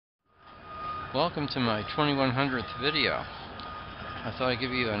Welcome to my 2100th video. I thought I'd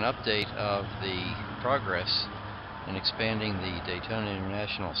give you an update of the progress in expanding the Daytona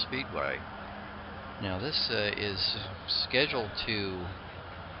International Speedway. Now this is scheduled to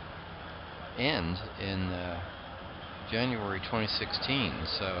end in January 2016,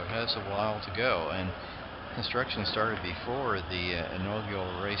 so it has a while to go, and construction started before the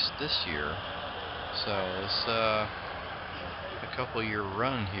inaugural race this year, so it's a couple year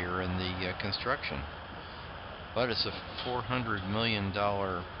run here in the construction. But it's a $400 million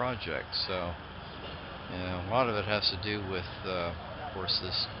project, so a lot of it has to do with, of course,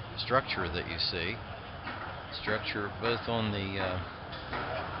 this structure that you see. Structure both on the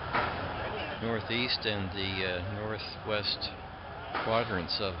northeast and the northwest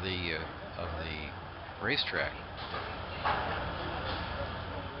quadrants of the racetrack.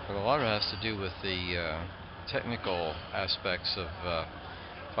 But a lot of it has to do with the technical aspects of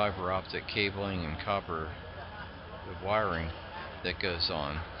fiber optic cabling and copper wiring that goes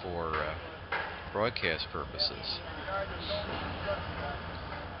on for broadcast purposes.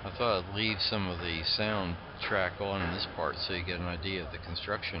 I thought I'd leave some of the sound track on in this part so you get an idea of the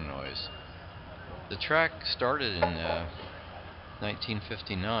construction noise. The track started in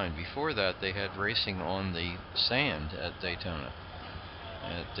 1959. Before that, they had racing on the sand at Daytona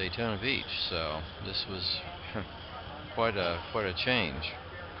Beach, so this was quite a change.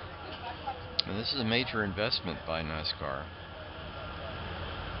 And this is a major investment by NASCAR.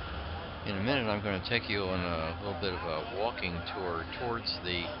 In a minute, I'm going to take you on a little bit of a walking tour towards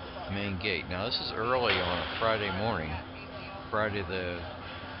the main gate. Now, this is early on a Friday morning, Friday the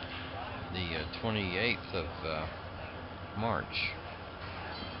 28th of March,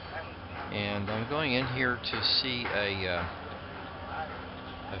 and I'm going in here to see a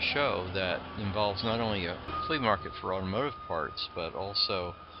show that involves not only a flea market for automotive parts, but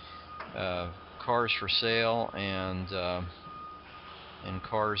also cars for sale and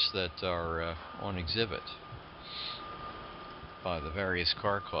cars that are on exhibit by the various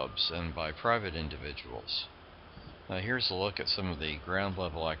car clubs and by private individuals. Now here's a look at some of the ground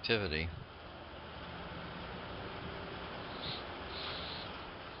level activity.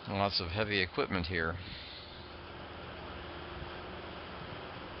 Lots of heavy equipment here.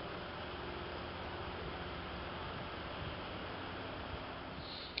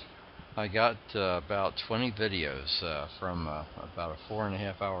 I got about 20 videos from about a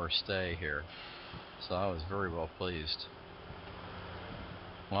 4.5 hour stay here, so I was very well pleased.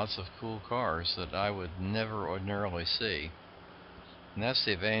 Lots of cool cars that I would never ordinarily see, and that's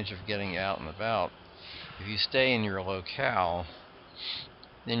the advantage of getting out and about. If you stay in your locale,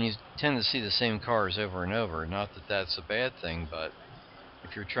 then you tend to see the same cars over and over. Not that that's a bad thing, but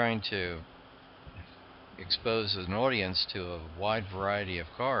if you're trying to expose an audience to a wide variety of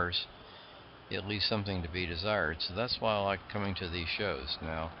cars, it leaves something to be desired. So that's why I like coming to these shows.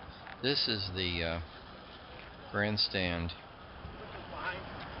 Now, this is the grandstand,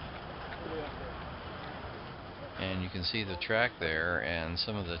 and you can see the track there and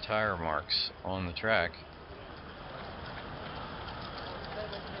some of the tire marks on the track.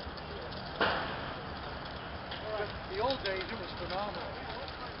 The old days, it was phenomenal.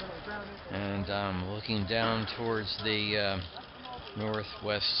 And I'm looking down towards the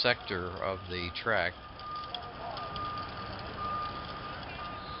northwest sector of the track.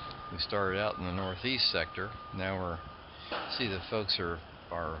 We started out in the northeast sector. Now we're see the folks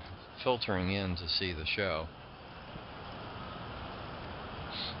are filtering in to see the show.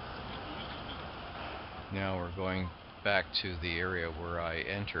 Now we're going back to the area where I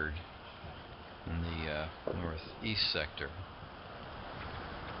entered in the northeast sector.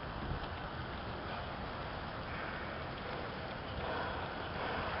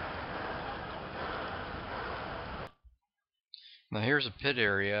 Now here's a pit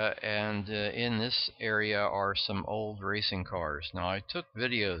area, and in this area are some old racing cars. Now I took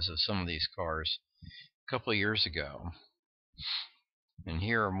videos of some of these cars a couple of years ago, and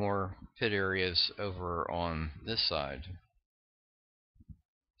here are more pit areas over on this side.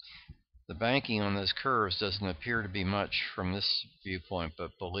 The banking on those curves doesn't appear to be much from this viewpoint,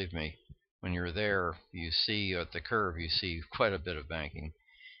 but believe me, when you're there, you see at the curve, you see quite a bit of banking.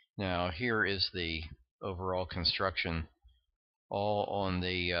 Now here is the overall construction, all on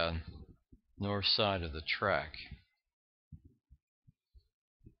the north side of the track.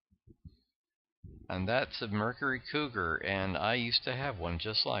 And that's a Mercury Cougar, and I used to have one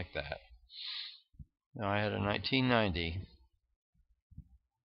just like that. Now I had a 1990,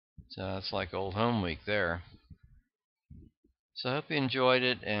 so that's like old home week there. So I hope you enjoyed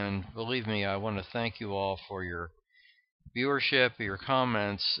it, and believe me, I want to thank you all for your viewership, your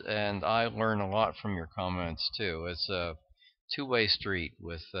comments, and I learn a lot from your comments too. It's a two-way street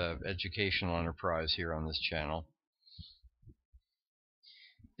with educational enterprise here on this channel.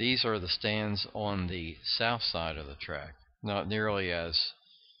 These are the stands on the south side of the track, not nearly as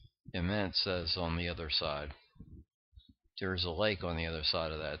immense as on the other side. There's a lake on the other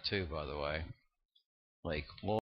side of that too, by the way. Lake